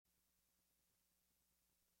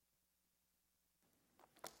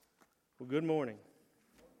Well, good morning.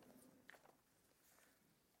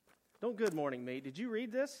 Don't good morning me. Did you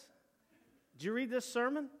read this? Did you read this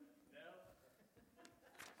sermon? No.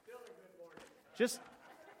 Still a good morning.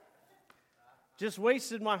 Just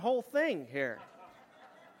wasted my whole thing here.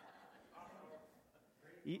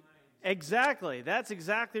 Exactly. That's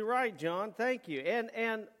exactly right, John. Thank you.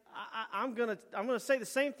 And I'm gonna say the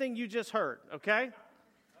same thing you just heard. Okay?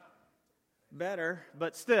 Better,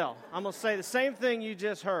 but still, I'm gonna say the same thing you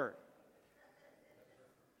just heard.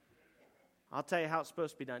 I'll tell you how it's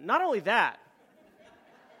supposed to be done. Not only that,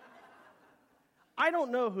 I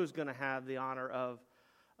don't know who's going to have the honor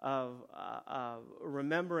of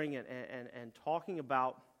remembering and talking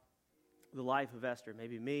about the life of Esther.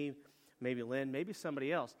 Maybe me, maybe Lynn, maybe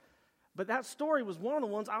somebody else. But that story was one of the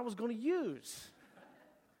ones I was going to use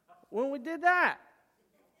when we did that.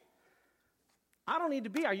 I don't need to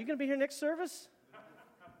be. Are you going to be here next service?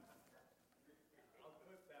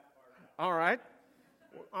 All right.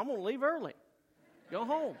 I'm going to leave early. Go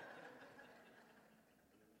home.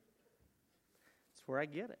 That's where I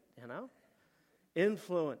get it, you know.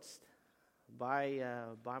 Influenced by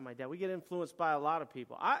my dad. We get influenced by a lot of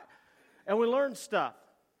people. And we learn stuff.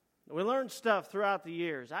 We learn stuff throughout the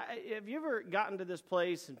years. Have you ever gotten to this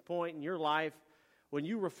place and point in your life when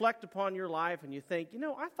you reflect upon your life and you think, you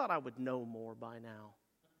know, I thought I would know more by now.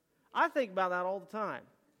 I think about that all the time.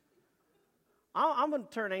 I'm going to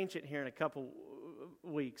turn ancient here in a couple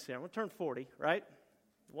weeks. I'm going to turn 40, right?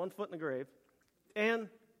 1 foot in the grave. And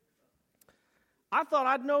I thought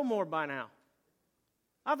I'd know more by now.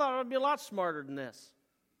 I thought I'd be a lot smarter than this.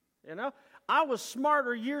 You know? I was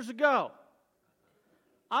smarter years ago.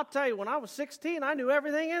 I'll tell you, when I was 16, I knew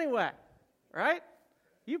everything anyway. Right?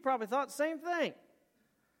 You probably thought the same thing.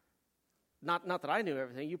 Not that I knew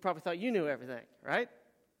everything. You probably thought you knew everything. Right?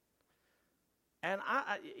 And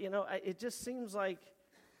it just seems like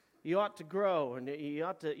you ought to grow, and you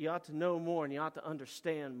ought to know more, and you ought to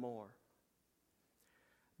understand more.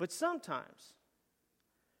 But sometimes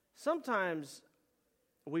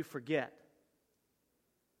we forget.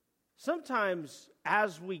 Sometimes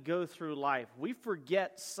as we go through life, we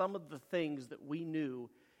forget some of the things that we knew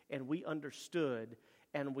and we understood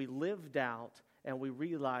and we lived out and we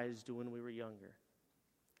realized when we were younger.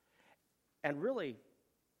 And really,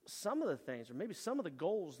 some of the things, or maybe some of the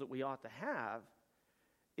goals that we ought to have,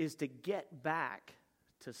 is to get back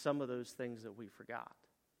to some of those things that we forgot.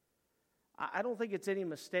 I don't think it's any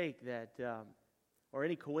mistake that, or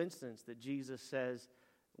any coincidence that Jesus says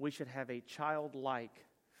we should have a childlike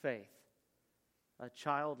faith. A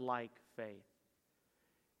childlike faith.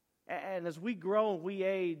 And as we grow and we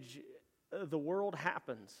age, the world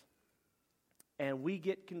happens. And we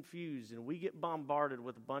get confused and we get bombarded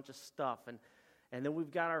with a bunch of stuff. And then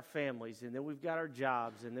we've got our families, and then we've got our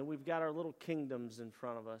jobs, and then we've got our little kingdoms in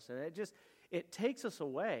front of us. And it takes us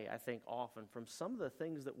away, I think, often from some of the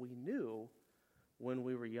things that we knew when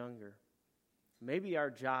we were younger. Maybe our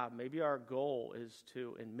job, maybe our goal is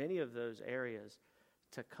to, in many of those areas,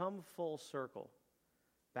 to come full circle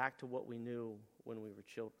back to what we knew when we were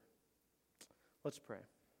children. Let's pray.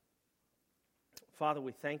 Father,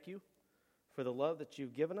 we thank you for the love that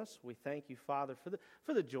you've given us. We thank you, Father,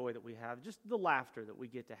 for the joy that we have, just the laughter that we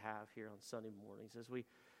get to have here on Sunday mornings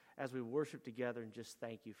as we worship together, and just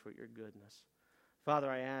thank you for your goodness.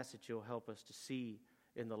 Father, I ask that you'll help us to see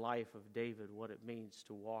in the life of David what it means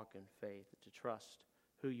to walk in faith, to trust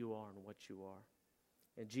who you are and what you are.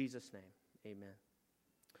 In Jesus' name, amen.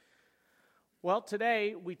 Well,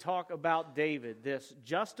 today we talk about David, this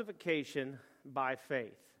justification by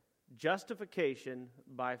faith. Justification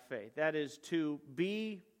by faith. That is to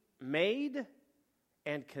be made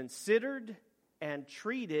and considered and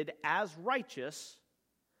treated as righteous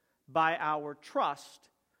by our trust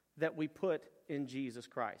that we put in Jesus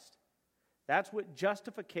Christ. That's what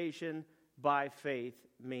justification by faith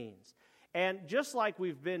means. And just like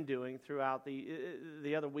we've been doing throughout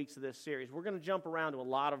the other weeks of this series, we're going to jump around to a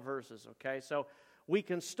lot of verses, okay? So we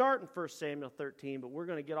can start in 1 Samuel 13, but we're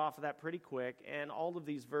going to get off of that pretty quick, and all of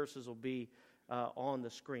these verses will be on the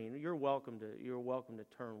screen. You're welcome to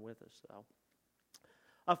turn with us, though.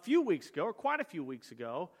 A few weeks ago, or quite a few weeks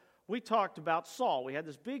ago, we talked about Saul. We had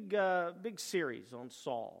this big series on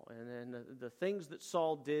Saul, and the things that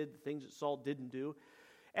Saul did, the things that Saul didn't do,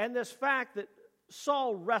 and this fact that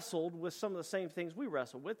Saul wrestled with some of the same things we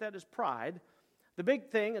wrestle with, that is pride. The big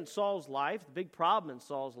thing in Saul's life, the big problem in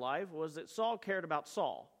Saul's life, was that Saul cared about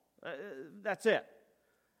Saul. That's it.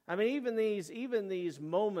 I mean, even these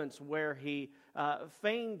moments where he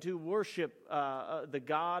feigned to worship the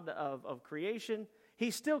God of creation, he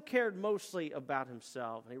still cared mostly about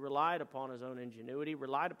himself, and he relied upon his own ingenuity,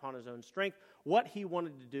 relied upon his own strength, what he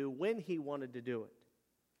wanted to do, when he wanted to do it.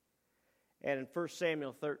 And in 1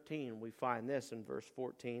 Samuel 13, we find this in verse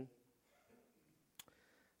 14.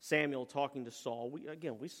 Samuel talking to Saul.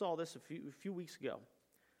 We saw this a few weeks ago.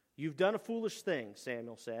 "You've done a foolish thing,"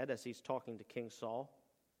 Samuel said as he's talking to King Saul.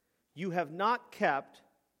 "You have not kept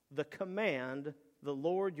the command the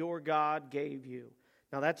Lord your God gave you."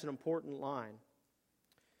 Now that's an important line.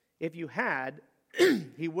 If you had,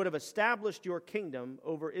 he would have established your kingdom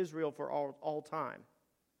over Israel for all time.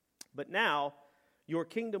 But now your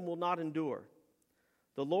kingdom will not endure.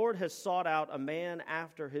 The Lord has sought out a man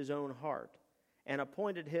after his own heart and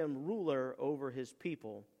appointed him ruler over his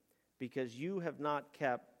people, because you have not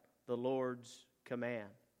kept the Lord's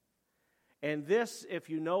command. And this, if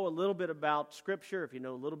you know a little bit about Scripture, if you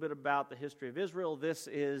know a little bit about the history of Israel, this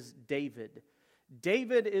is David.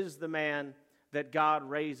 David is the man that God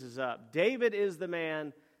raises up. David is the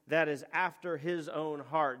man that is after his own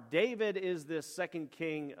heart. David is this second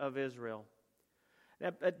king of Israel.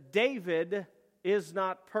 But David is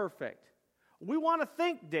not perfect. We want to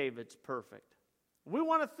think David's perfect. We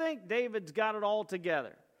want to think David's got it all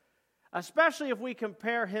together, especially if we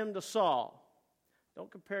compare him to Saul.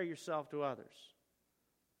 Don't compare yourself to others.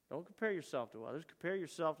 Don't compare yourself to others. Compare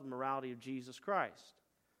yourself to the morality of Jesus Christ.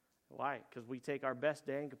 Why? Because we take our best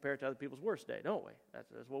day and compare it to other people's worst day, don't we?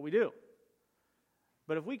 That's what we do.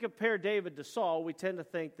 But if we compare David to Saul, we tend to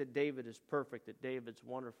think that David is perfect, that David's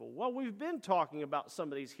wonderful. Well, we've been talking about some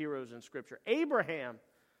of these heroes in Scripture. Abraham,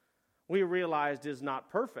 we realized, is not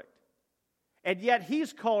perfect. And yet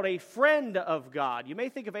he's called a friend of God. You may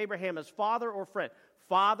think of Abraham as father or friend.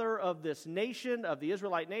 Father of this nation, of the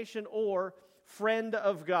Israelite nation, or friend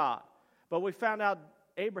of God. But we found out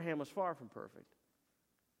Abraham was far from perfect.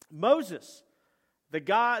 Moses, the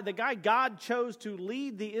guy God chose to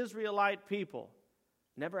lead the Israelite people,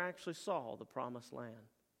 never actually saw the promised land.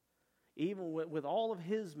 Even with all of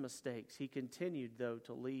his mistakes, he continued, though,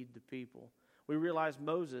 to lead the people. We realize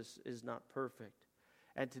Moses is not perfect.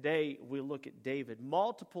 And today we look at David.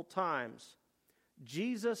 Multiple times,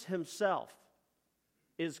 Jesus himself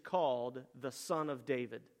is called the Son of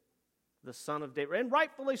David. The Son of David. And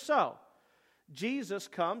rightfully so. Jesus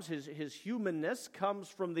comes, his humanness comes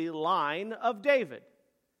from the line of David.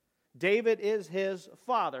 David is his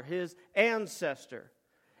father, his ancestor.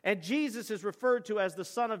 And Jesus is referred to as the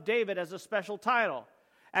Son of David as a special title.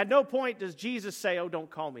 At no point does Jesus say, "Oh, don't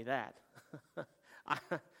call me that."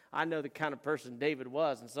 I know the kind of person David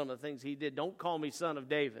was and some of the things he did. Don't call me Son of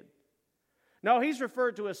David. No, he's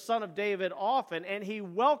referred to as Son of David often, and he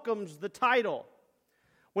welcomes the title.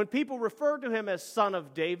 When people refer to him as Son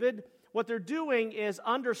of David, what they're doing is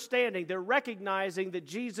understanding, they're recognizing that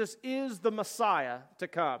Jesus is the Messiah to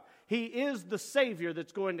come. He is the Savior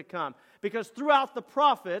that's going to come. Because throughout the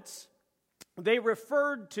prophets, they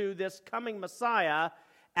referred to this coming Messiah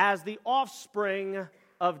as the offspring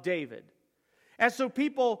of David. And so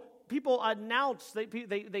people announce,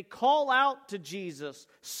 they call out to Jesus,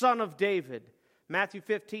 Son of David. Matthew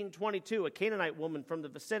 15:22, a Canaanite woman from the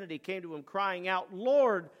vicinity came to him crying out,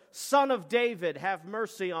 "Lord, Son of David, have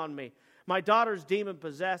mercy on me. My daughter's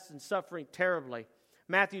demon-possessed and suffering terribly."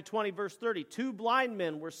 Matthew 20, verse 30, 2 blind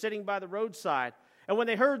men were sitting by the roadside. And when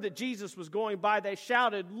they heard that Jesus was going by, they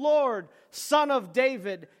shouted, "Lord, Son of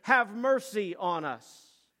David, have mercy on us."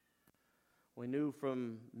 We knew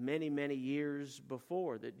from many, many years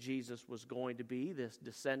before that Jesus was going to be this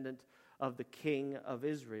descendant of the King of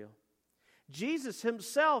Israel. Jesus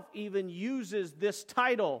himself even uses this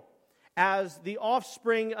title as the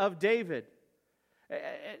offspring of David.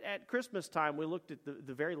 At Christmas time, we looked at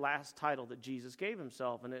the very last title that Jesus gave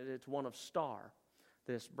himself, and it's one of star,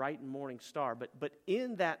 this bright and morning star. But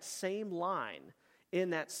in that same line, in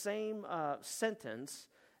that same sentence,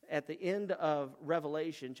 at the end of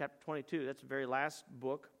Revelation, chapter 22, that's the very last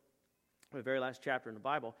book, the very last chapter in the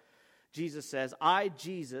Bible, Jesus says, "I,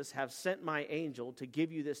 Jesus, have sent my angel to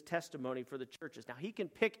give you this testimony for the churches." Now, he can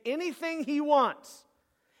pick anything he wants.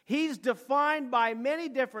 He's defined by many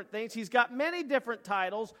different things. He's got many different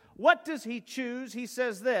titles. What does he choose? He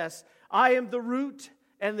says this, "I am the root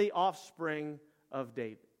and the offspring of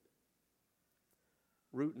David."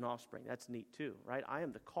 Root and offspring, that's neat too, right? I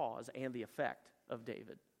am the cause and the effect of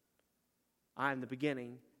David. I am the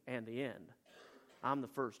beginning and the end. I'm the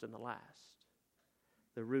first and the last.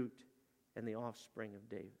 The root and the offspring of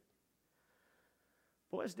David.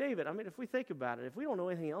 Boy, it's David. I mean, if we think about it, if we don't know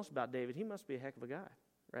anything else about David, he must be a heck of a guy,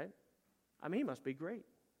 right? I mean, he must be great.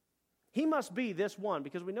 He must be this one,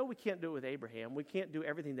 because we know we can't do it with Abraham. We can't do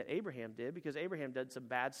everything that Abraham did because Abraham did some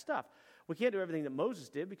bad stuff. We can't do everything that Moses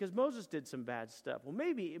did because Moses did some bad stuff. Well,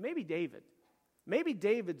 maybe David. Maybe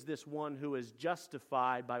David's this one who is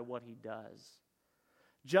justified by what he does.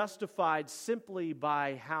 Justified simply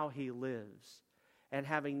by how he lives and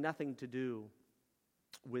having nothing to do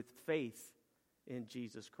with faith in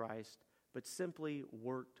Jesus Christ, but simply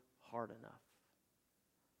worked hard enough.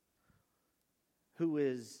 Who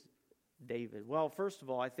is David? Well, first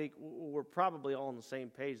of all, I think we're probably all on the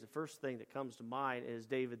same page. The first thing that comes to mind is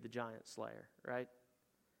David the giant slayer, right?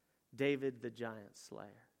 David the giant slayer.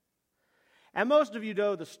 And most of you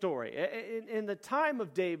know the story. In the time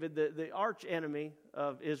of David, the arch enemy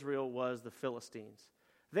of Israel was the Philistines.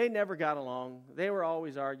 They never got along. They were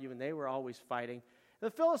always arguing. They were always fighting.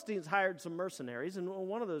 The Philistines hired some mercenaries, and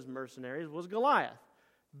one of those mercenaries was Goliath.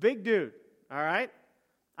 Big dude, all right?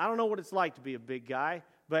 I don't know what it's like to be a big guy,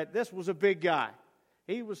 but this was a big guy.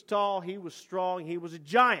 He was tall, he was strong, he was a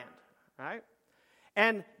giant, right?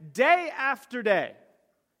 And day after day,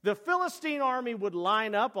 the Philistine army would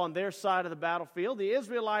line up on their side of the battlefield. The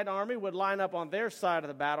Israelite army would line up on their side of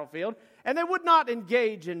the battlefield, and they would not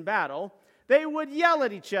engage in battle. They would yell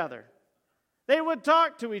at each other. They would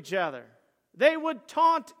talk to each other. They would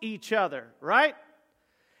taunt each other, right?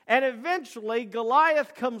 And eventually,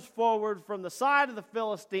 Goliath comes forward from the side of the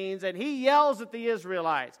Philistines, and he yells at the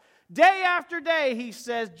Israelites. Day after day, he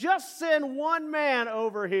says, just send one man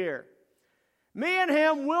over here. Me and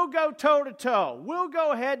him, we'll go toe-to-toe. We'll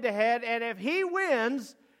go head-to-head, and if he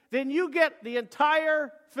wins, then you get the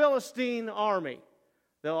entire Philistine army.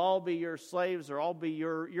 They'll all be your slaves, or all be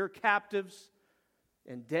your captives.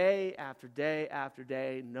 And day after day after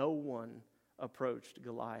day, no one approached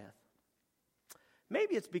Goliath.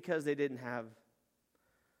 Maybe it's because they didn't have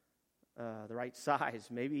the right size.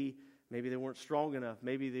 Maybe they weren't strong enough.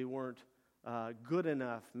 Maybe they weren't good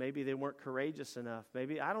enough. Maybe they weren't courageous enough.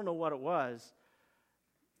 Maybe, I don't know what it was.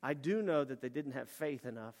 I do know that they didn't have faith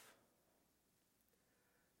enough.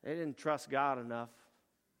 They didn't trust God enough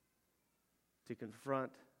to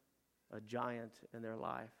confront a giant in their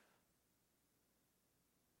life.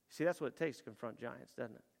 See, that's what it takes to confront giants,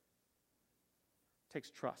 doesn't it? It takes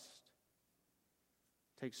trust.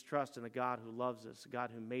 It takes trust in a God who loves us, a God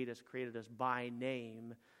who made us, created us by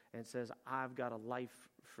name, and says, I've got a life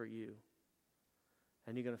for you.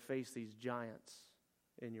 And you're going to face these giants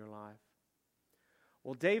in your life.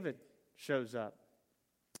 Well, David shows up.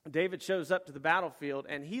 David shows up to the battlefield,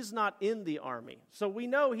 and he's not in the army. So we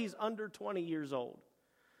know he's under 20 years old.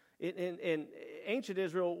 In ancient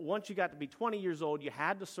Israel, once you got to be 20 years old, you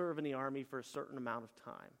had to serve in the army for a certain amount of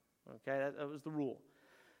time. Okay, that was the rule.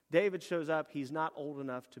 David shows up. He's not old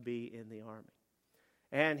enough to be in the army.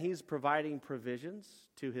 And he's providing provisions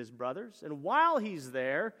to his brothers. And while he's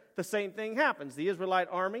there, the same thing happens. The Israelite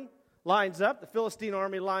army lines up. The Philistine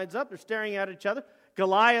army lines up. They're staring at each other.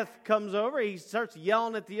 Goliath comes over. He starts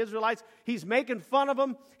yelling at the Israelites. He's making fun of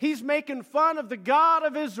them. He's making fun of the God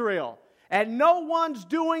of Israel. And no one's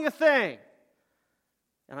doing a thing.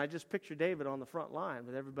 And I just picture David on the front line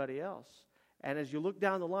with everybody else. And as you look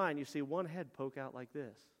down the line, you see one head poke out like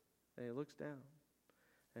this. And he looks down.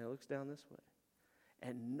 And he looks down this way.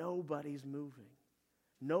 And nobody's moving.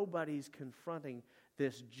 Nobody's confronting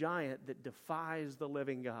this giant that defies the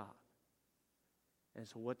living God. And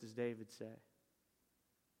so what does David say?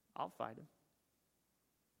 I'll fight him.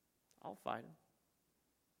 I'll fight him.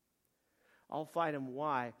 I'll fight him.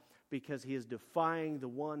 Why? Because he is defying the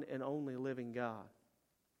one and only living God.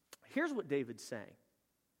 Here's what David's saying.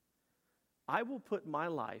 I will put my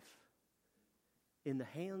life in the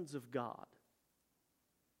hands of God,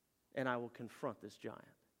 and I will confront this giant.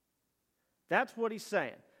 That's what he's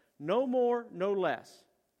saying. No more, no less.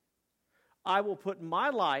 I will put my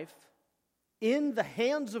life in the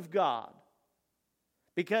hands of God.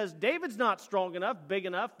 Because David's not strong enough, big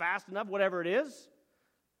enough, fast enough, whatever it is.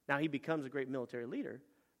 Now he becomes a great military leader.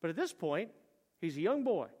 But at this point, he's a young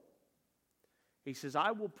boy. He says,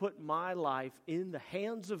 I will put my life in the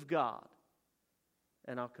hands of God,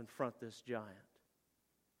 and I'll confront this giant.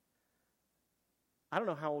 I don't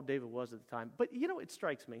know how old David was at the time, but it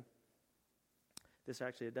strikes me. It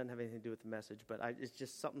doesn't have anything to do with the message, but it's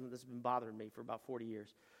just something that's been bothering me for about 40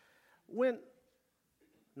 years.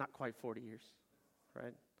 Not quite 40 years.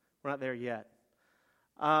 Right? We're not there yet.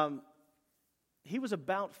 He was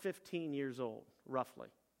about 15 years old, roughly.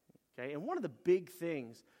 Okay? And one of the big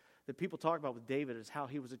things that people talk about with David is how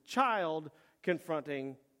he was a child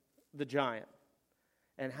confronting the giant.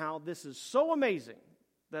 And how this is so amazing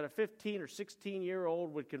that a 15 or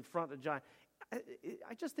 16-year-old would confront a giant.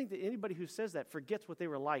 I just think that anybody who says that forgets what they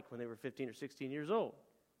were like when they were 15 or 16 years old.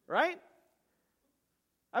 Right?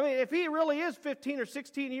 I mean, if he really is 15 or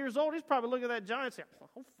 16 years old, he's probably looking at that giant and saying,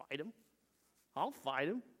 I'll fight him. I'll fight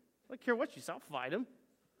him. I don't care what you say, I'll fight him.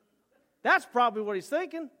 That's probably what he's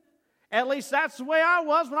thinking. At least that's the way I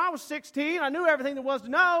was when I was 16. I knew everything there was to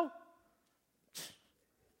know.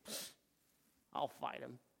 I'll fight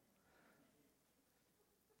him.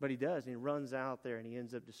 But he does, and he runs out there, and he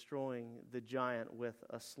ends up destroying the giant with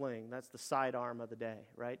a sling. That's the sidearm of the day,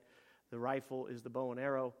 right? The rifle is the bow and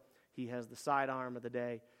arrow. He has the sidearm of the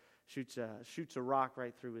day. Shoots a rock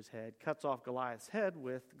right through his head. Cuts off Goliath's head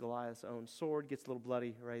with Goliath's own sword. Gets a little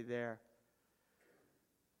bloody right there.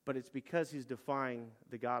 But it's because he's defying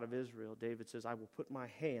the God of Israel. David says, I will put my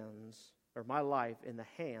life in the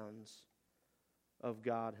hands of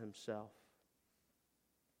God himself.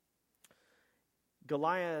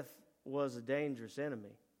 Goliath was a dangerous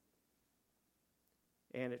enemy.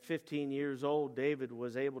 And at 15 years old, David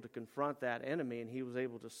was able to confront that enemy, and he was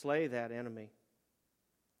able to slay that enemy.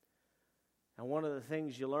 And one of the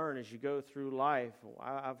things you learn as you go through life,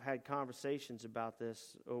 I've had conversations about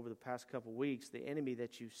this over the past couple weeks, the enemy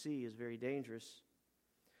that you see is very dangerous,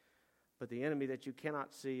 but the enemy that you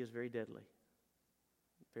cannot see is very deadly.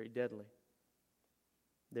 Very deadly.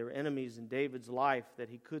 There were enemies in David's life that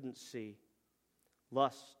he couldn't see.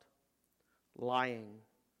 Lust, lying,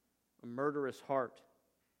 a murderous heart,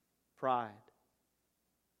 pride.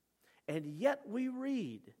 And yet we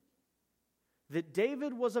read that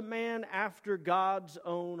David was a man after God's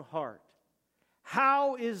own heart.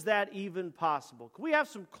 How is that even possible? Can we have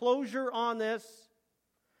some closure on this?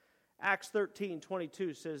 Acts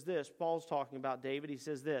 13:22 says this. Paul's talking about David. He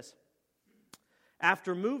says this.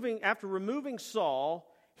 After removing Saul,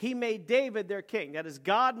 he made David their king. That is,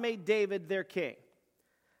 God made David their king.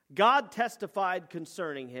 God testified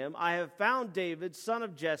concerning him, I have found David, son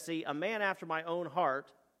of Jesse, a man after my own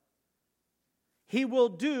heart. He will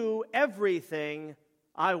do everything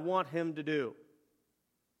I want him to do.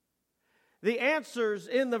 The answer's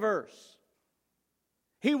in the verse.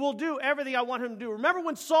 He will do everything I want him to do. Remember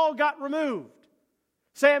when Saul got removed?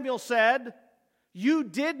 Samuel said, you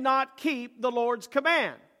did not keep the Lord's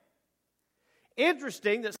command.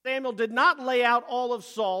 Interesting that Samuel did not lay out all of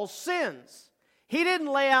Saul's sins. He didn't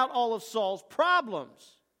lay out all of Saul's problems.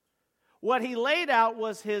 What he laid out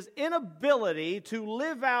was his inability to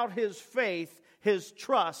live out his faith, his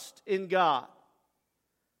trust in God.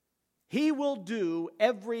 He will do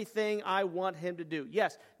everything I want him to do.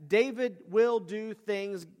 Yes, David will do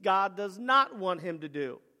things God does not want him to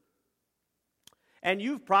do. And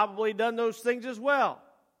you've probably done those things as well.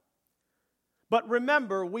 But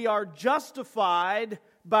remember, we are justified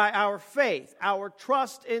by our faith, our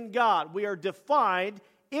trust in God. We are defined,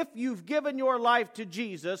 if you've given your life to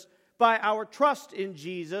Jesus, by our trust in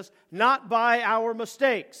Jesus, not by our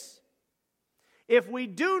mistakes. If we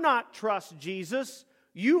do not trust Jesus,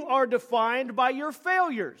 you are defined by your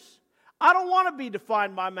failures. I don't want to be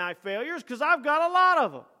defined by my failures because I've got a lot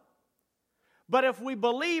of them. But if we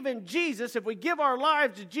believe in Jesus, if we give our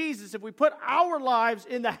lives to Jesus, if we put our lives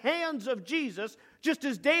in the hands of Jesus, just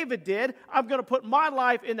as David did, I'm going to put my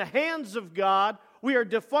life in the hands of God. We are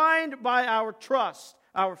defined by our trust,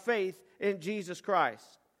 our faith in Jesus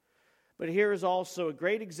Christ. But here is also a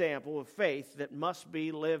great example of faith that must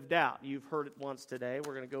be lived out. You've heard it once today.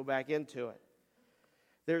 We're going to go back into it.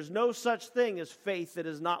 There's no such thing as faith that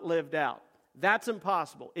is not lived out. That's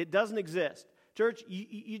impossible. It doesn't exist. Church,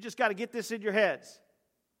 you just got to get this in your heads.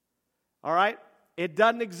 All right? It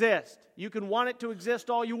doesn't exist. You can want it to exist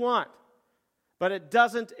all you want, but it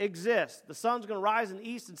doesn't exist. The sun's going to rise in the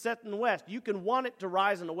east and set in the west. You can want it to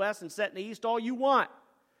rise in the west and set in the east all you want,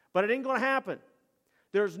 but it ain't going to happen.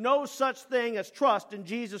 There's no such thing as trust in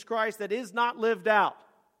Jesus Christ that is not lived out.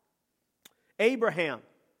 Abraham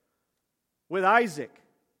with Isaac,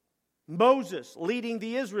 Moses leading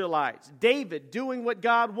the Israelites, David doing what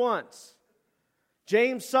God wants.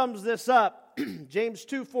 James sums this up. James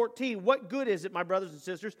 2:14, what good is it, my brothers and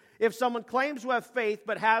sisters, if someone claims to have faith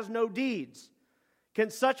but has no deeds? Can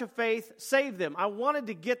such a faith save them? I wanted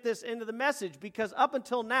to get this into the message because up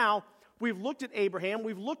until now, we've looked at Abraham,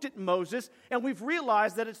 we've looked at Moses, and we've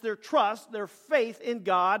realized that it's their trust, their faith in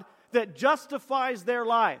God that justifies their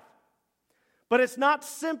life. But it's not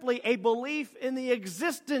simply a belief in the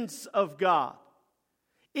existence of God.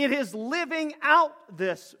 It is living out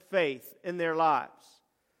this faith in their lives.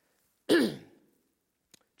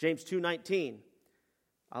 James 2:19.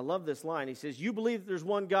 I love this line. He says, you believe that there's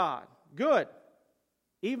one God. Good.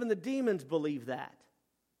 Even the demons believe that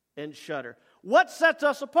and shudder. What sets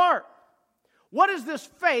us apart? What is this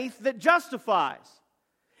faith that justifies?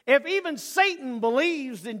 If even Satan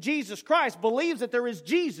believes in Jesus Christ, believes that there is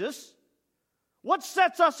Jesus, what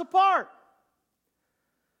sets us apart?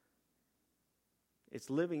 It's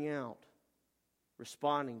living out,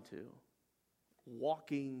 responding to,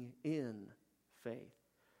 walking in faith.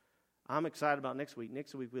 I'm excited about next week.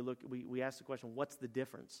 Next week we ask the question, what's the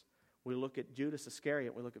difference? We look at Judas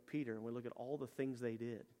Iscariot, we look at Peter, and we look at all the things they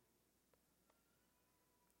did.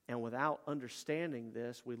 And without understanding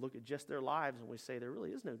this, we look at just their lives and we say there really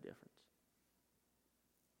is no difference.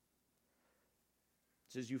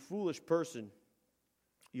 It says, you foolish person,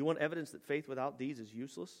 you want evidence that faith without deeds is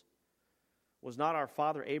useless? Was not our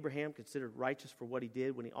father Abraham considered righteous for what he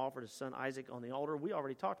did when he offered his son Isaac on the altar? We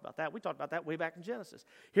already talked about that. We talked about that way back in Genesis.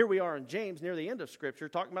 Here we are in James, near the end of Scripture,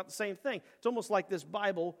 talking about the same thing. It's almost like this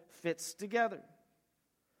Bible fits together.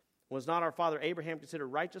 Was not our father Abraham considered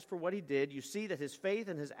righteous for what he did? You see that his faith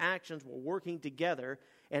and his actions were working together,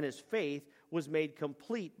 and his faith was made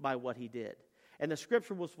complete by what he did. And the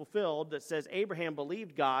Scripture was fulfilled that says Abraham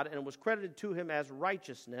believed God and it was credited to him as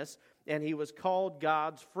righteousness, and he was called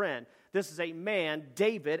God's friend. This is a man,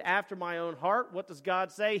 David, after my own heart. What does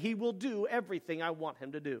God say? He will do everything I want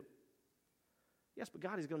him to do. Yes, but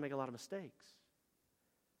God is going to make a lot of mistakes.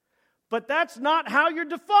 But that's not how you're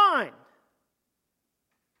defined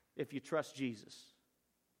if you trust Jesus.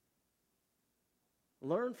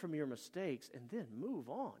 Learn from your mistakes and then move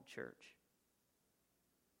on, church.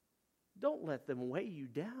 Don't let them weigh you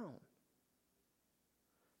down.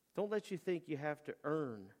 Don't let you think you have to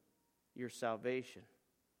earn your salvation.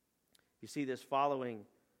 You see, this following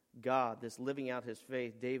God, this living out his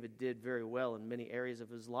faith, David did very well in many areas of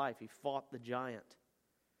his life. He fought the giant.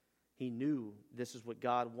 He knew this is what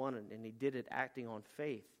God wanted, and he did it acting on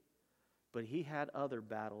faith. But he had other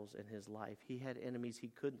battles in his life. He had enemies he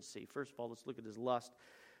couldn't see. First of all, let's look at his lust.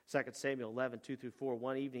 2 Samuel 11, 2-4.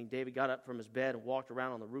 One evening, David got up from his bed and walked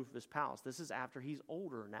around on the roof of his palace. This is after he's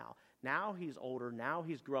older now. Now he's older. Now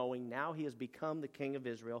he's growing. Now he has become the king of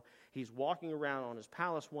Israel. He's walking around on his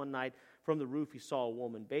palace one night. From the roof, he saw a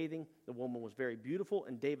woman bathing. The woman was very beautiful,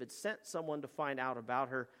 and David sent someone to find out about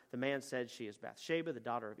her. The man said, she is Bathsheba, the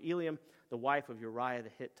daughter of Eliam, the wife of Uriah the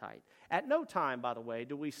Hittite. At no time, by the way,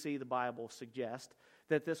 do we see the Bible suggest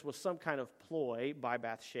that this was some kind of ploy by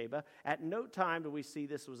Bathsheba. At no time do we see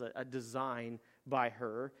this was a design by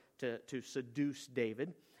her to seduce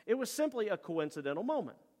David. It was simply a coincidental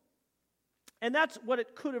moment. And that's what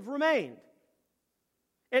it could have remained.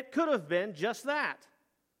 It could have been just that.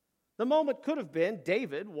 The moment could have been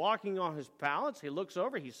David walking on his palace. He looks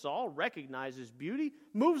over, he saw, recognizes beauty,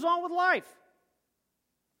 moves on with life.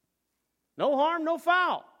 No harm, no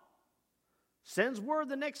foul. Sends word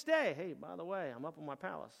the next day, hey, by the way, I'm up on my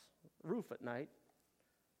palace roof at night.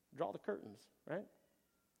 Draw the curtains, right?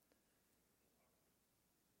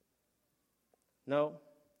 No,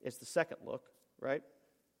 it's the second look, right?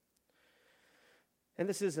 And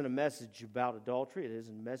this isn't a message about adultery. It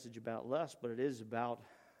isn't a message about lust, but it is about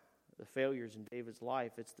the failures in David's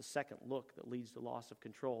life. It's the second look that leads to loss of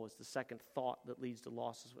control. It's the second thought that leads to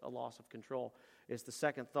a loss of control. It's the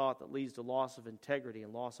second thought that leads to loss of integrity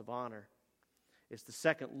and loss of honor. It's the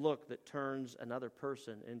second look that turns another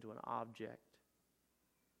person into an object.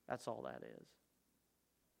 That's all that is.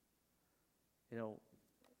 You know,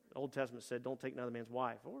 the Old Testament said, don't take another man's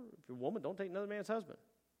wife. Or if you're a woman, don't take another man's husband.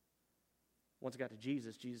 Once it got to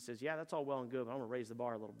Jesus, Jesus says, yeah, that's all well and good, but I'm going to raise the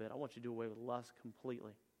bar a little bit. I want you to do away with lust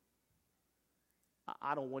completely.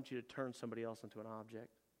 I don't want you to turn somebody else into an object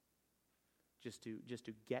just to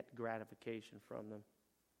get gratification from them.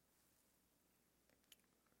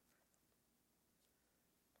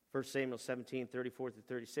 1 Samuel 17,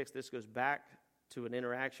 34-36, this goes back to an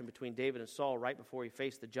interaction between David and Saul right before he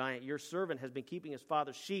faced the giant. Your servant has been keeping his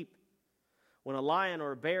father's sheep. When a lion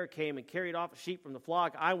or a bear came and carried off a sheep from the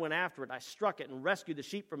flock, I went after it. I struck it and rescued the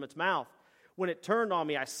sheep from its mouth. When it turned on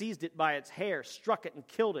me, I seized it by its hair, struck it and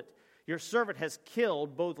killed it. Your servant has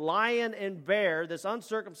killed both lion and bear. This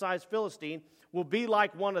uncircumcised Philistine will be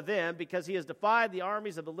like one of them because he has defied the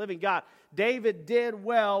armies of the living God. David did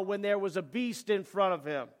well when there was a beast in front of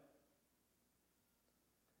him.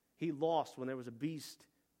 He lost when there was a beast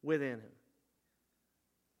within him.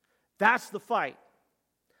 That's the fight.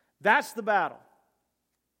 That's the battle.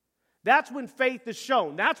 That's when faith is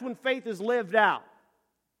shown. That's when faith is lived out.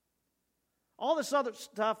 All this other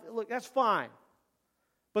stuff, look, that's fine.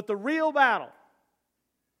 But the real battle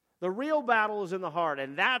is in the heart,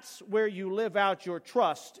 and that's where you live out your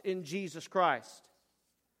trust in Jesus Christ.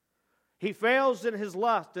 He fails in his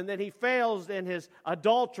lust, and then he fails in his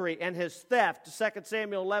adultery and his theft. 2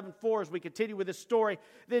 Samuel 11:4, as we continue with this story,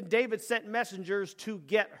 then David sent messengers to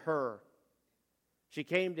get her. She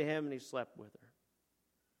came to him, and he slept with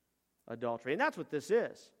her. Adultery. And that's what this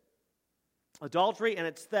is. Adultery and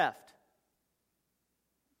it's theft.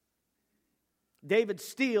 David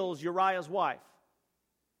steals Uriah's wife.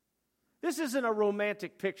 This isn't a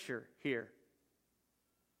romantic picture here.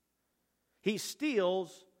 he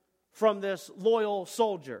steals from this loyal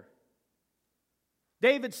soldier.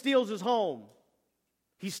 David steals his home.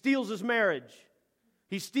 He steals his marriage.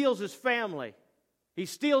 He steals his family. He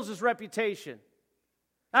steals his reputation.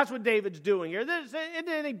 That's what David's doing here. Isn't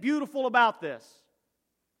anything beautiful about this?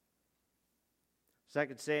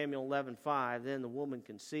 2 Samuel 11:5, then the woman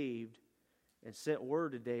conceived and sent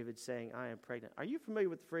word to David saying, I am pregnant. Are you familiar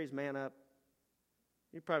with the phrase man up?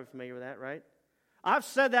 You're probably familiar with that, right? I've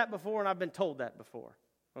said that before and I've been told that before.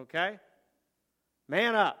 Okay?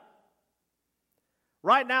 Man up.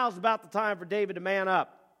 Right now is about the time for David to man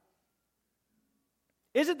up.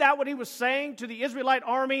 Isn't that what he was saying to the Israelite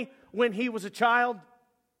army when he was a child?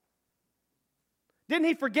 Didn't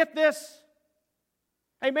he forget this?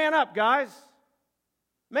 Hey, man up, guys.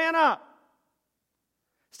 Man up.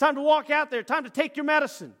 It's time to walk out there. Time to take your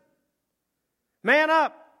medicine. Man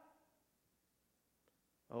up.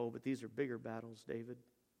 Oh, but these are bigger battles, David.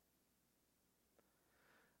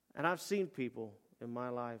 And I've seen people in my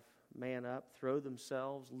life man up, throw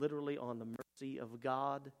themselves literally on the mercy of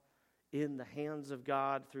God, in the hands of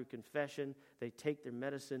God through confession. They take their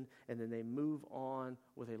medicine and then they move on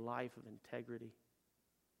with a life of integrity.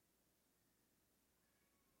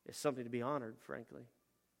 It's something to be honored, frankly.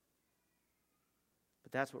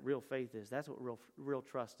 But that's what real faith is. That's what real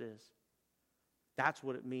trust is. That's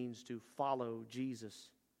what it means to follow Jesus.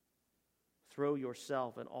 Throw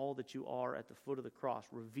yourself and all that you are at the foot of the cross.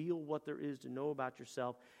 Reveal what there is to know about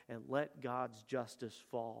yourself and let God's justice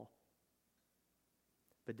fall.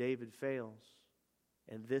 But David fails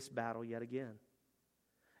in this battle yet again.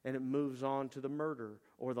 And it moves on to the murder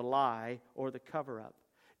or the lie or the cover-up.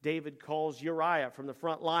 David calls Uriah from the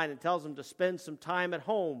front line and tells him to spend some time at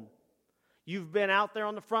home. You've been out there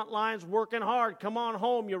on the front lines working hard. Come on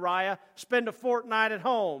home, Uriah. Spend a fortnight at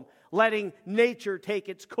home, letting nature take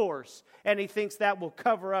its course. And he thinks that will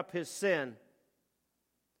cover up his sin.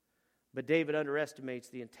 But David underestimates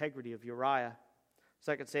the integrity of Uriah.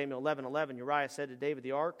 2 Samuel 11:11, Uriah said to David,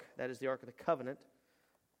 the ark, that is the ark of the covenant,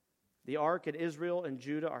 the ark and Israel and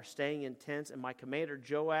Judah are staying in tents, and my commander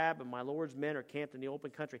Joab and my Lord's men are camped in the open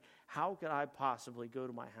country. How could I possibly go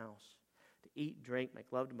to my house to eat, drink,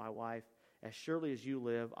 make love to my wife? As surely as you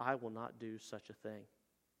live, I will not do such a thing.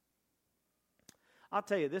 I'll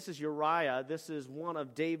tell you, this is Uriah. This is one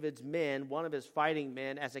of David's men, one of his fighting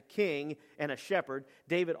men. As a king and a shepherd,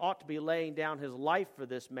 David ought to be laying down his life for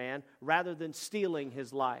this man rather than stealing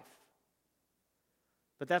his life.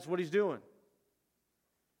 But that's what he's doing.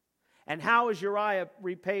 And how is Uriah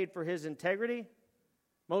repaid for his integrity?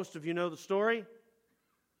 Most of you know the story.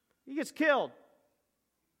 He gets killed.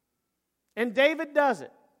 And David does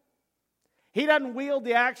it. He doesn't wield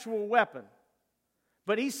the actual weapon,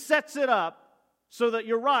 but he sets it up so that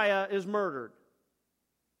Uriah is murdered.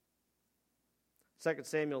 2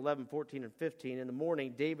 Samuel 11:14 and 15. In the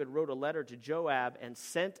morning, David wrote a letter to Joab and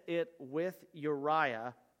sent it with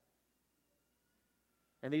Uriah.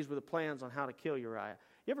 And these were the plans on how to kill Uriah.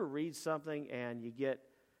 You ever read something and your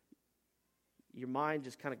mind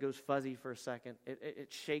just kind of goes fuzzy for a second?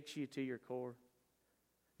 It shakes you to your core.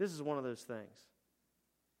 This is one of those things.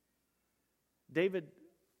 David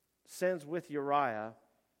sends with Uriah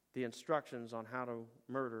the instructions on how to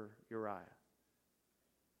murder Uriah.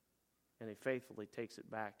 And he faithfully takes it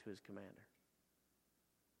back to his commander.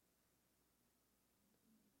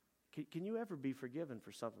 Can you ever be forgiven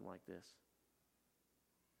for something like this?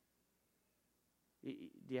 Do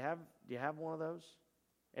you have one of those?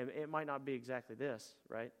 And it might not be exactly this,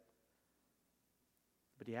 right?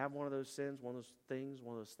 But do you have one of those sins, one of those things,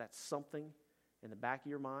 that's something in the back of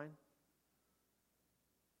your mind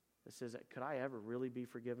that says, could I ever really be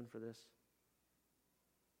forgiven for this?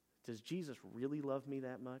 Does Jesus really love me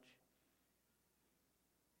that much?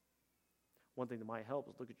 One thing that might help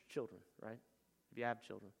is look at your children, right? If you have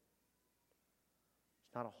children.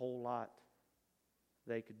 There's not a whole lot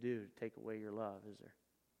they could do to take away your love, is there?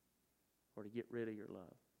 Or to get rid of your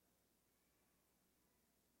love.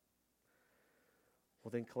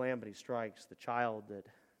 Well, then calamity strikes. The child that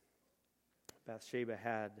Bathsheba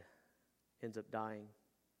had ends up dying.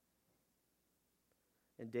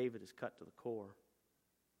 And David is cut to the core.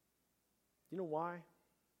 You know why?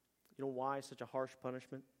 You know why such a harsh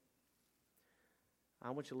punishment?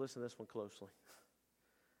 I want you to listen to this one closely.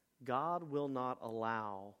 God will not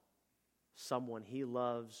allow someone he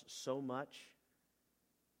loves so much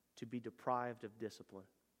to be deprived of discipline.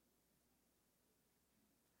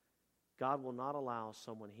 God will not allow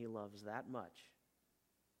someone he loves that much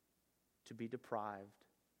to be deprived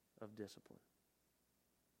of discipline.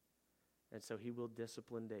 And so he will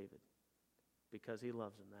discipline David because he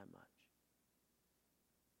loves him that much.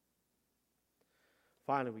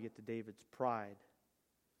 Finally, we get to David's pride.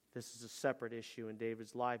 This is a separate issue in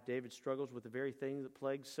David's life. David struggles with the very thing that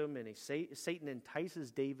plagues so many. Satan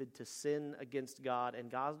entices David to sin against God,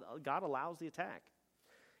 and God allows the attack.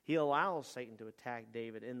 He allows Satan to attack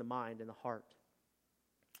David in the mind and the heart.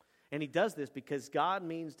 And he does this because God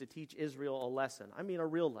means to teach Israel a lesson. I mean a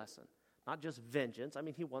real lesson, not just vengeance. I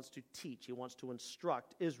mean he wants to teach. He wants to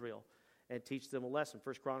instruct Israel and teach them a lesson.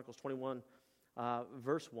 1 Chronicles 21,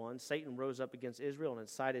 verse 1, Satan rose up against Israel and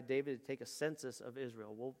incited David to take a census of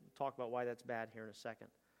Israel. We'll talk about why that's bad here in a second.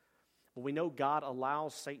 But we know God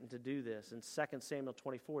allows Satan to do this. In 2 Samuel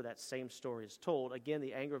 24, that same story is told. Again,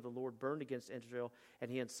 the anger of the Lord burned against Israel, and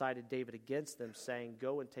he incited David against them, saying,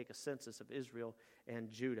 "Go and take a census of Israel and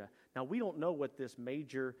Judah." Now, we don't know what this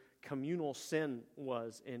major communal sin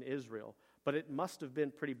was in Israel, but it must have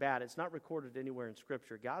been pretty bad. It's not recorded anywhere in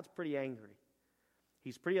Scripture. God's pretty angry.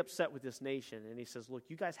 He's pretty upset with this nation, and he says, look,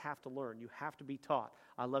 you guys have to learn. You have to be taught.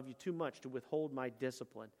 I love you too much to withhold my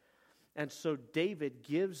discipline. And so David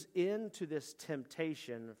gives in to this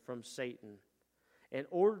temptation from Satan. In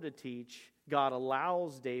order to teach, God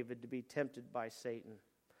allows David to be tempted by Satan.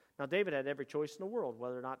 Now, David had every choice in the world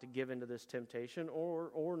whether or not to give in to this temptation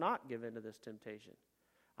or not give in to this temptation.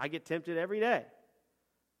 I get tempted every day.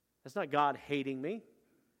 That's not God hating me.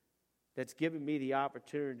 That's giving me the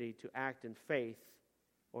opportunity to act in faith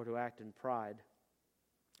or to act in pride.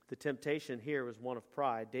 The temptation here was one of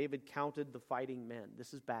pride. David counted the fighting men.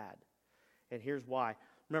 This is bad. And here's why.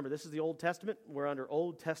 Remember, this is the Old Testament. We're under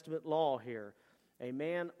Old Testament law here. A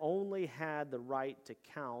man only had the right to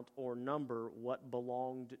count or number what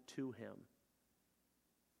belonged to him.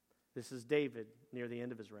 This is David near the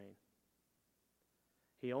end of his reign.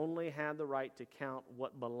 He only had the right to count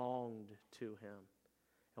what belonged to him.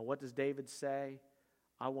 And what does David say?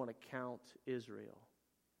 I want to count Israel.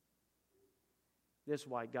 This is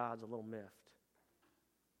why God's a little miffed.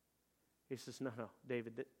 He says, no,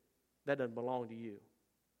 David, that doesn't belong to you.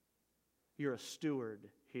 You're a steward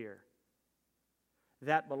here.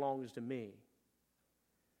 That belongs to me.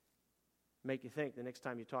 Make you think the next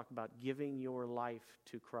time you talk about giving your life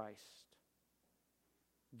to Christ.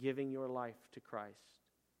 Giving your life to Christ.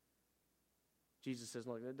 Jesus says,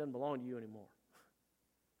 look, it doesn't belong to you anymore.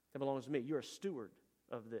 It belongs to me. You're a steward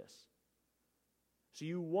of this. So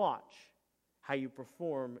you watch how you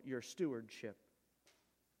perform your stewardship.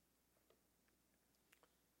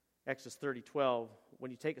 Exodus 30:12,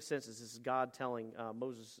 when you take a census, this is God telling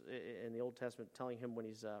Moses in the Old Testament, telling him when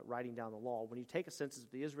he's writing down the law, when you take a census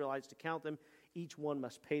of the Israelites to count them, each one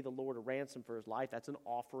must pay the Lord a ransom for his life. That's an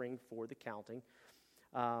offering for the counting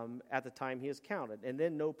at the time he is counted. And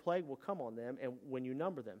then no plague will come on them and when you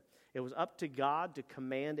number them. It was up to God to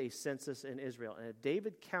command a census in Israel. And if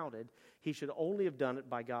David counted, he should only have done it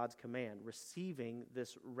by God's command, receiving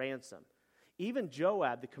this ransom. Even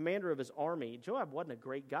Joab, the commander of his army, Joab wasn't a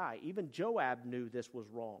great guy. Even Joab knew this was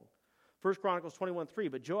wrong. 1 Chronicles 21:3,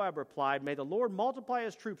 but Joab replied, may the Lord multiply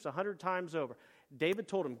his troops 100 times over. David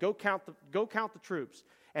told him, go count the troops.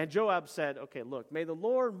 And Joab said, okay, look, may the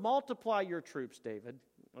Lord multiply your troops, David.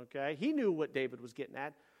 Okay, he knew what David was getting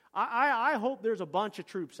at. I hope there's a bunch of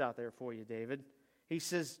troops out there for you, David. He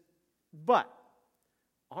says, but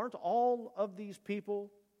aren't all of these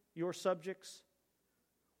people your subjects?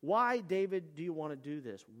 Why, David, do you want to do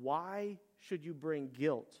this? Why should you bring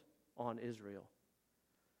guilt on Israel?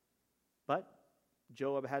 But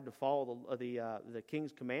Joab had to follow the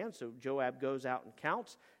king's command, so Joab goes out and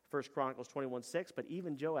counts. 1 Chronicles 21:6, but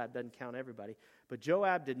even Joab doesn't count everybody. But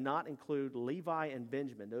Joab did not include Levi and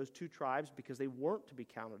Benjamin, those two tribes, because they weren't to be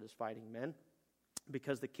counted as fighting men,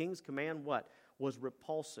 because the king's command, was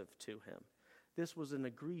repulsive to him. This was an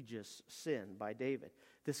egregious sin by David.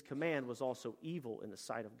 This command was also evil in the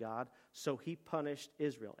sight of God, so he punished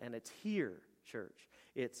Israel. And it's here, church,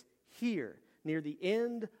 it's here, near the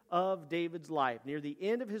end of David's life, near the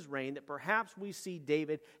end of his reign, that perhaps we see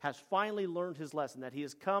David has finally learned his lesson, that he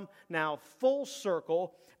has come now full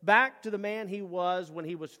circle back to the man he was when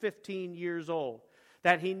he was 15 years old,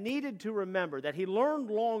 that he needed to remember, that he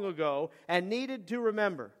learned long ago and needed to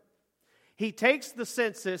remember. He takes the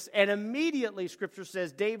census, and immediately, Scripture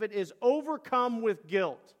says, David is overcome with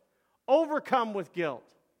guilt. Overcome with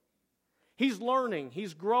guilt. He's learning,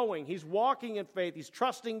 he's growing, he's walking in faith, he's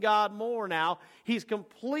trusting God more now. He's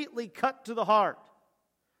completely cut to the heart.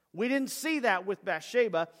 We didn't see that with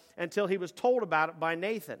Bathsheba until he was told about it by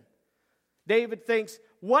Nathan. David thinks,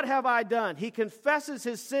 what have I done? He confesses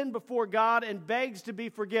his sin before God and begs to be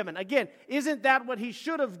forgiven. Again, isn't that what he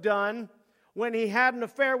should have done when he had an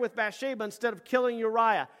affair with Bathsheba instead of killing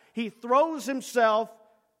Uriah? He throws himself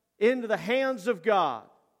into the hands of God.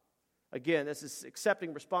 Again, this is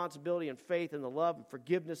accepting responsibility and faith in the love and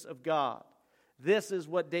forgiveness of God. This is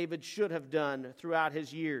what David should have done throughout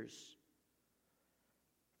his years.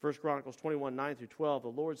 1 Chronicles 21, 9 through 12, the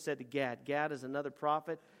Lord said to Gad, Gad is another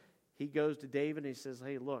prophet. He goes to David and he says,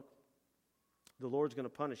 hey, look, the Lord's going to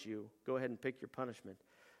punish you. Go ahead and pick your punishment.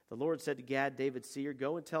 The Lord said to Gad, David's seer,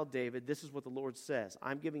 go and tell David, this is what the Lord says.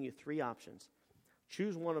 I'm giving you 3 options.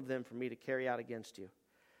 Choose one of them for me to carry out against you.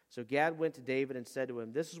 So Gad went to David and said to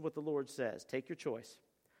him, this is what the Lord says. Take your choice.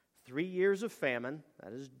 3 years of famine,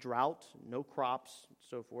 that is drought, no crops, and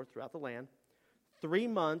so forth throughout the land. 3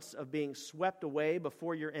 months of being swept away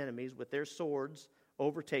before your enemies with their swords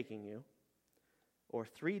overtaking you. Or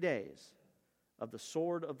 3 days of the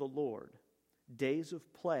sword of the Lord, days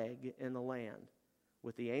of plague in the land,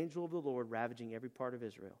 with the angel of the Lord ravaging every part of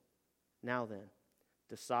Israel. Now then,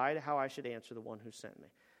 decide how I should answer the one who sent me.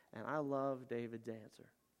 And I love David's answer.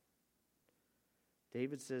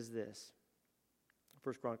 David says this,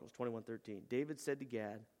 1 Chronicles 21:13. David said to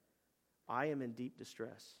Gad, I am in deep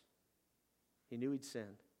distress. He knew he'd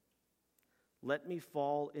sinned. Let me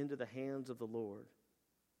fall into the hands of the Lord,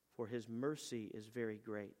 for his mercy is very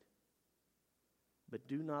great. But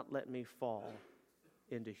do not let me fall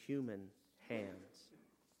into human hands.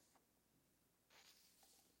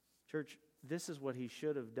 Church, this is what he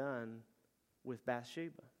should have done with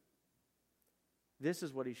Bathsheba. This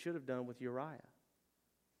is what he should have done with Uriah.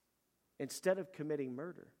 Instead of committing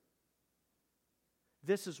murder,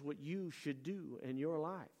 this is what you should do in your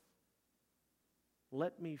life.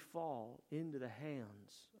 Let me fall into the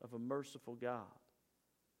hands of a merciful God.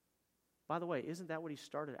 By the way, isn't that what he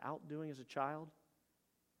started out doing as a child?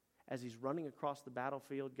 As he's running across the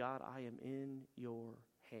battlefield, God, I am in your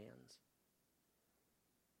hands.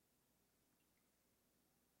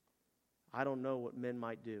 I don't know what men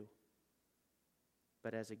might do,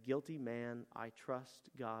 but as a guilty man, I trust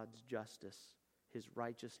God's justice, his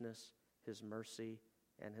righteousness, his mercy,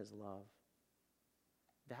 and his love.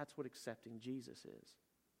 That's what accepting Jesus is.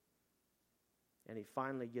 And he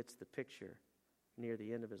finally gets the picture near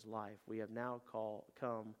the end of his life. We have now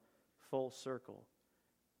come full circle,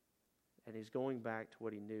 and he's going back to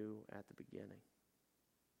what he knew at the beginning.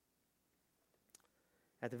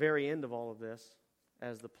 At the very end of all of this,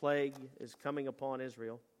 as the plague is coming upon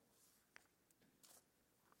Israel,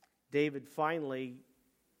 David finally,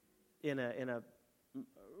 in a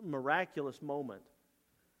miraculous moment,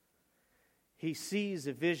 he sees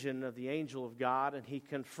a vision of the angel of God, and he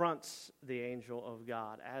confronts the angel of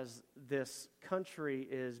God as this country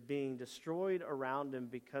is being destroyed around him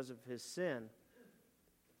because of his sin.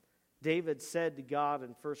 David said to God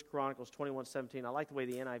in 1 Chronicles 21:17, I like the way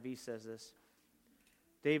the NIV says this.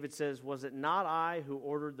 David says, was it not I who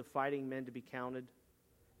ordered the fighting men to be counted?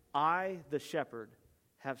 I, the shepherd,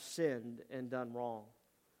 have sinned and done wrong.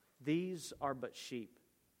 These are but sheep.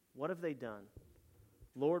 What have they done?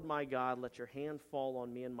 Lord my God, let your hand fall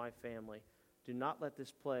on me and my family. Do not let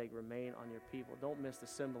this plague remain on your people. Don't miss the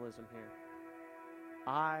symbolism here.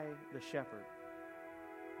 I, the shepherd,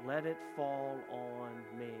 let it fall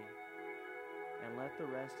on me, and let the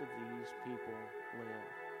rest of these people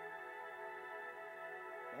live.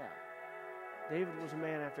 Yeah. David was a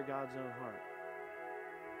man after God's own heart.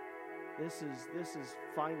 This is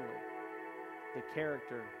finally the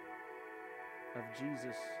character of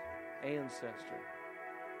Jesus' ancestor,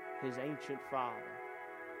 his ancient father.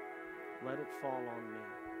 Let it fall on me.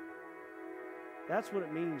 That's what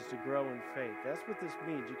it means to grow in faith. That's what this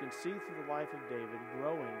means. You can see through the life of David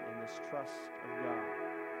growing in this trust of God.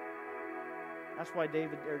 That's why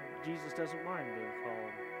Jesus doesn't mind being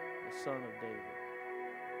called the Son of David.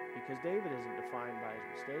 Because David isn't defined by his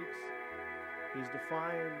mistakes. He's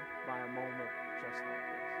defined by a moment just like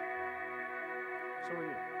this. So are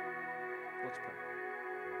you. Let's pray.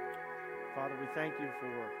 Father, we thank you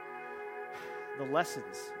for the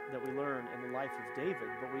lessons that we learn in the life of David,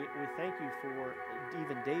 but we thank you for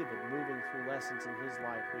even David moving through lessons in his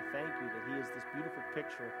life. We thank you that he is this beautiful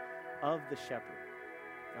picture of the shepherd,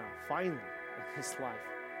 finally in his life,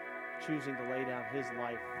 choosing to lay down his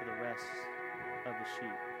life for the rest of the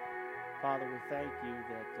sheep. Father, we thank you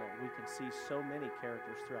that we can see so many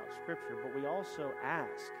characters throughout Scripture, but we also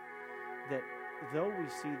ask that though we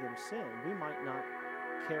see them sin, we might not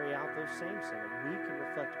carry out those same sins. We can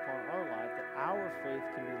reflect upon our life that our faith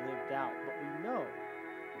can be lived out, but we know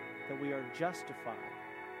that we are justified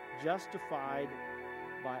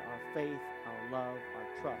by our faith, our love,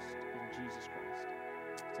 our trust in Jesus Christ.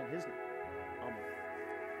 It's in his name. Amen.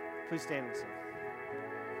 Please stand and sing.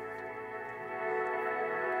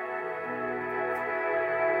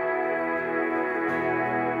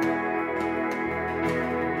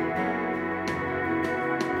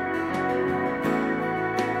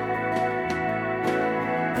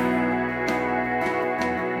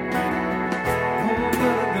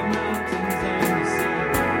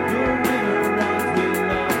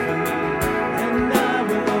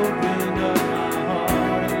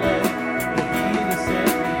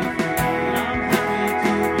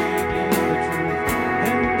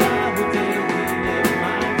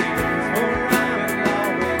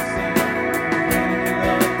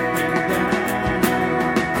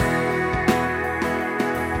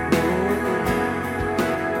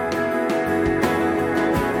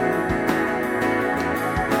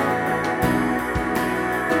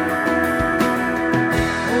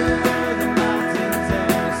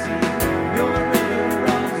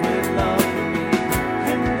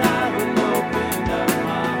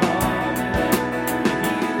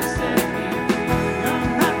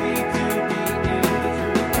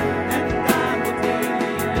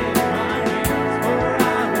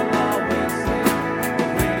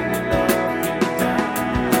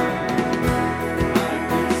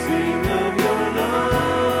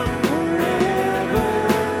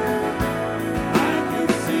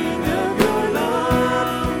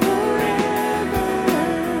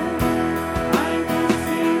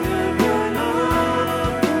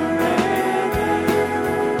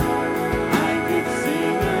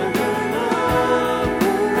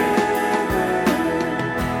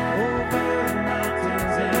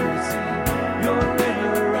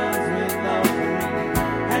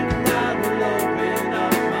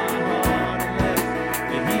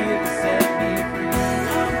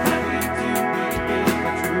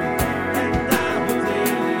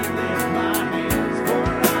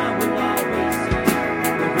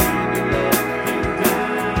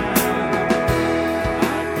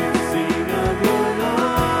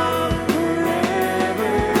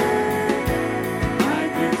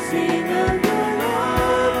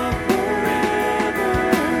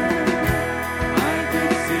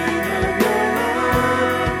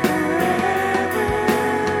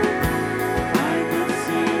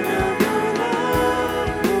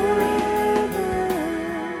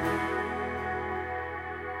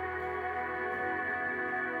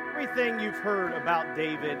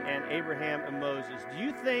 David and Abraham and Moses, do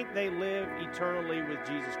you think they live eternally with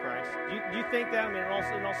Jesus Christ? Do you think that? I mean,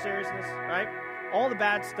 in all seriousness, right? All the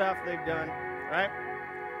bad stuff they've done, right?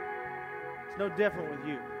 It's no different with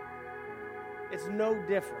you. It's no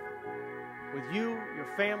different with you, your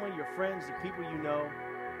family, your friends, the people you know.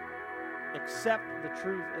 Accept the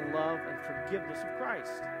truth and love and forgiveness of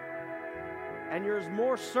Christ. And you're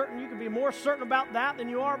more certain, you can be more certain about that than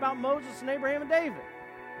you are about Moses and Abraham and David,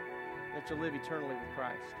 that you'll live eternally with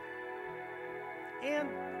Christ. And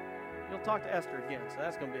you'll talk to Esther again, so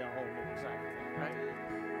that's going to be a whole new exciting thing,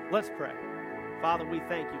 right? Let's pray. Father, we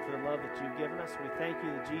thank you for the love that you've given us. We thank you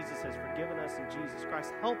that Jesus has forgiven us in Jesus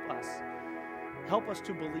Christ. Help us. Help us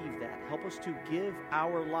to believe that. Help us to give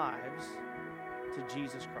our lives to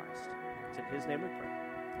Jesus Christ. It's in his name we pray.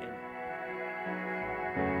 Amen.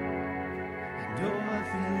 I know I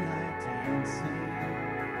feel like dancing.